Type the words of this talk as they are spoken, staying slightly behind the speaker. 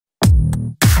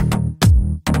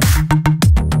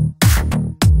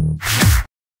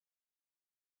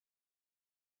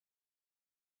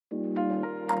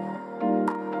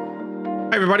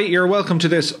everybody, you're welcome to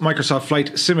this Microsoft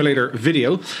Flight Simulator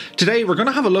video. Today we're going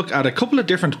to have a look at a couple of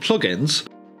different plugins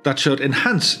that should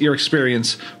enhance your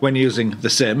experience when using the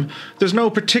sim. There's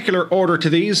no particular order to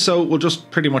these, so we'll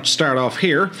just pretty much start off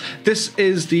here. This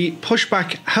is the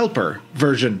Pushbask Helper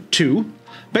version 2.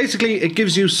 Basically, it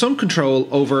gives you some control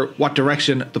over what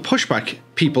direction the pushback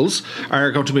peoples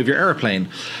are going to move your airplane.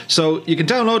 So you can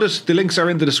download it, the links are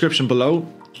in the description below.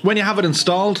 When you have it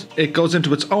installed, it goes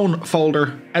into its own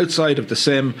folder outside of the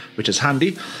sim, which is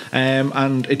handy,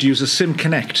 and it uses Sim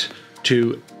Connect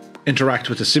to interact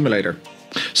with the simulator.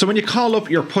 So when you call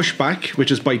up your pushback, which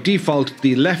is by default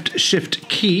the left shift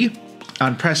key,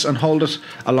 and press and hold it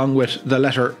along with the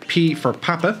letter P for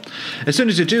Papa, as soon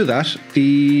as you do that,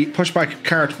 the pushback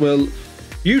cart will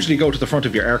usually go to the front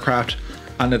of your aircraft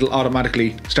and it'll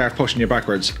automatically start pushing you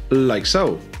backwards, like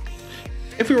so.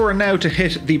 If we were now to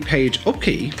hit the page up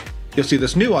key, you'll see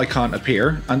this new icon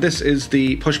appear, and this is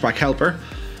the Pushbask Helper,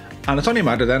 and it's only a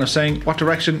matter then of saying what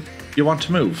direction you want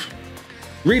to move.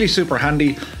 Really super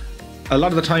handy. A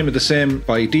lot of the time with the sim,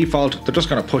 by default, they're just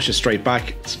going to push you straight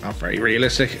back. It's not very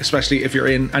realistic, especially if you're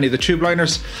in any of the tube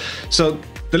liners. So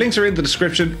the links are in the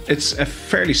description. It's a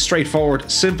fairly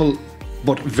straightforward, simple,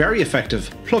 but very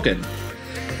effective plugin.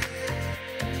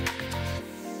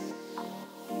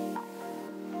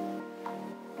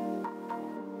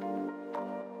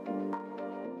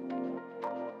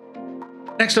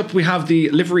 Next up, we have the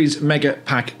Liveries Mega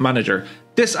Pack Manager.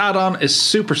 This add-on is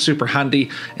super handy.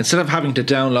 Instead of having to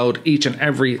download each and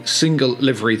every single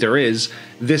livery there is,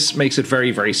 this makes it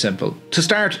very simple. To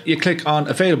start, you click on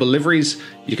available liveries.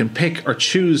 You can pick or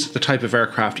choose the type of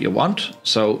aircraft you want.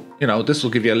 So, this will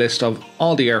give you a list of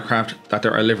all the aircraft that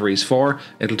there are liveries for.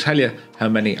 It'll tell you how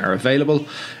many are available.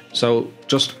 So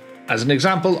just as an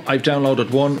example, I've downloaded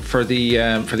one for the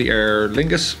Aer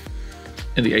Lingus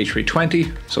in the A320,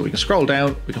 so we can scroll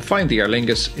down, we can find the Aer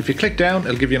Lingus. If you click down,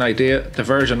 it'll give you an idea, the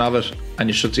version of it, and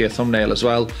you should see a thumbnail as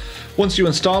well. Once you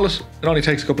install it, it only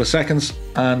takes a couple of seconds,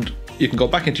 and you can go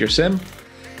back into your sim,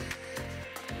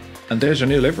 and there's your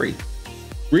new livery.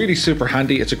 Really super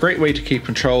handy. It's a great way to keep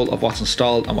control of what's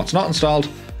installed and what's not installed,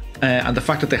 and the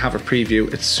fact that they have a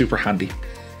preview, it's super handy.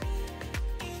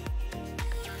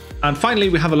 And finally,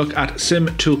 we have a look at Sim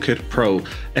Toolkit Pro,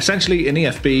 essentially an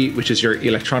EFB, which is your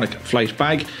electronic flight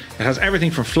bag. It has everything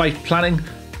from flight planning,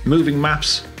 moving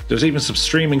maps. There's even some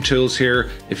streaming tools here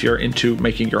if you're into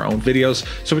making your own videos.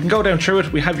 So we can go down through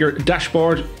it. We have your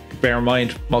dashboard. Bear in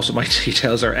mind, most of my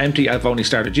details are empty. I've only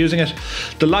started using it.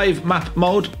 The live map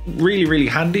mode, really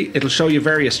handy. It'll show you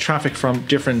various traffic from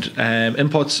different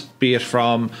inputs, be it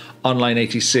from online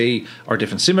ATC or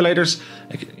different simulators.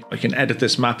 I can edit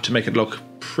this map to make it look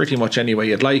pretty much any way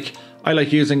you'd like. I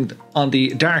like using on the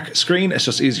dark screen, it's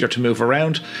just easier to move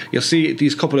around. You'll see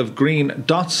these couple of green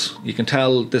dots. You can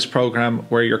tell this program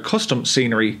where your custom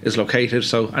scenery is located,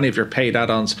 so any of your paid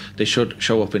add-ons, they should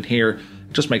show up in here.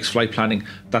 It just makes flight planning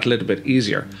that little bit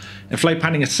easier. In flight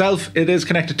planning itself, it is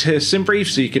connected to SimBrief,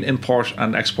 so you can import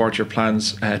and export your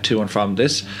plans to and from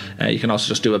this. You can also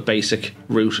just do a basic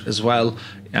route as well,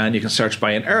 and you can search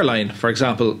by an airline. For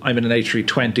example, I'm in an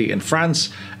A320 in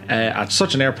France at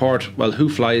such an airport. Well, who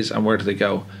flies and where do they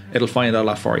go? It'll find all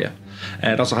that for you.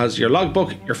 It also has your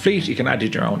logbook, your fleet. You can add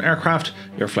in your own aircraft,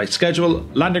 your flight schedule,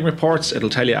 landing reports. It'll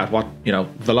tell you at what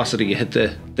velocity you hit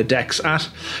the decks at.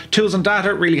 Tools and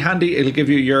data, really handy. It'll give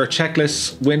you your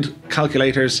checklists, wind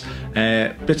calculators,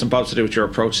 bits and bobs to do with your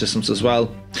approach systems as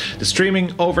well. The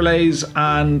streaming overlays,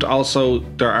 and also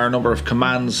there are a number of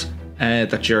commands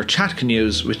that your chat can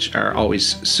use, which are always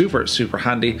super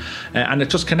handy, and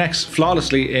it just connects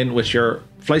flawlessly in with your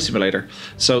flight simulator.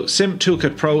 So Sim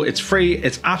Toolkit Pro, it's free,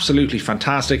 it's absolutely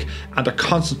fantastic, and they're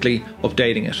constantly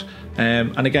updating it.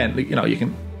 And again, you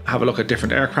can have a look at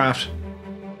different aircraft,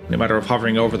 no matter of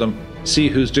hovering over them, see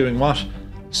who's doing what.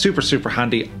 Super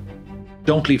handy.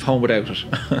 Don't leave home without it.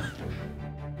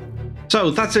 So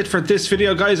that's it for this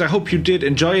video, guys. I hope you did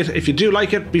enjoy it. If you do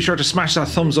like it, be sure to smash that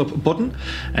thumbs up button.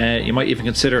 You might even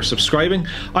consider subscribing.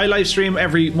 I live stream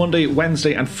every Monday,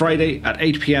 Wednesday and Friday at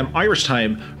 8 PM Irish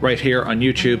time right here on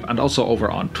YouTube and also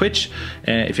over on Twitch.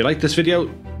 If you like this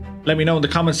video, let me know in the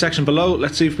comments section below.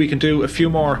 Let's see if we can do a few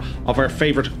more of our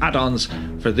favorite add-ons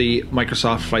for the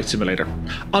Microsoft Flight Simulator.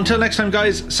 Until next time,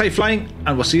 guys, safe flying,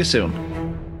 and we'll see you soon.